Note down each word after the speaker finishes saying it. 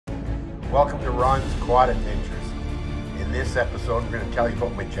Welcome to Ron's Quad Adventures. In this episode, we're going to tell you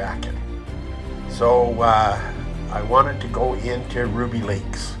about my jacket. So, I wanted to go into Ruby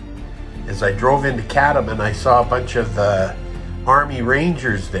Lakes. As I drove into Catamount, I saw a bunch of the Army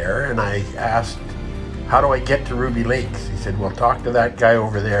Rangers there, and I asked, how do I get to Ruby Lakes? He said, well, talk to that guy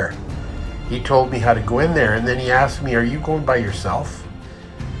over there. He told me how to go in there, and then he asked me, are you going by yourself?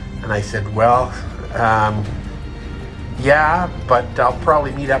 And I said, well, yeah, but I'll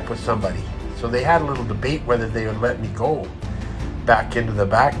probably meet up with somebody. So they had a little debate whether they would let me go back into the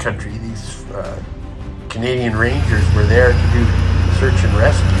backcountry. These Canadian Rangers were there to do search and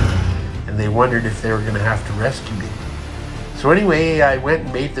rescue, and they wondered if they were going to have to rescue me. So anyway, I went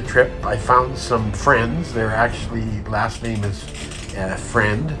and made the trip. I found some friends. Their actually last name is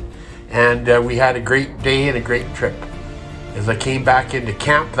Friend, and we had a great day and a great trip. As I came back into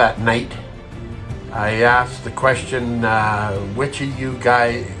camp that night, I asked the question, which of you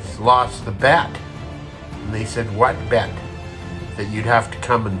guys lost the bet? And they said, what bet? That you'd have to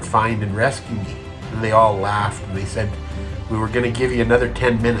come and find and rescue me. And they all laughed, and they said, we were going to give you another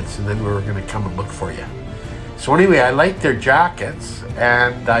 10 minutes and then we were going to come and look for you. So anyway, I liked their jackets,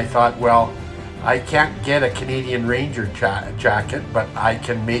 and I thought, well, I can't get a Canadian Ranger jacket, but I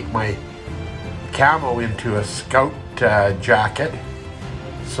can make my camo into a Scout jacket.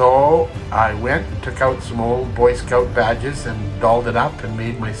 So I went and took out some old Boy Scout badges and dolled it up and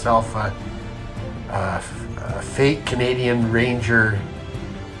made myself a fake Canadian Ranger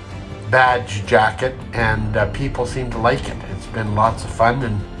badge jacket, and people seem to like it. It's been lots of fun,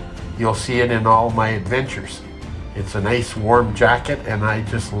 and you'll see it in all my adventures. It's a nice warm jacket, and I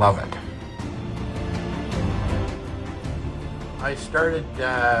just love it. I started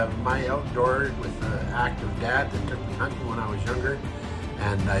my outdoor with an active dad that took me hunting when I was younger,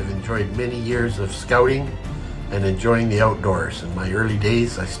 and I've enjoyed many years of scouting and enjoying the outdoors. In my early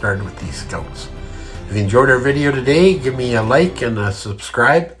days, I started with these Scouts. If you enjoyed our video today, give me a like and a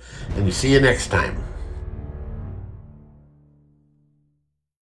subscribe, and see you next time.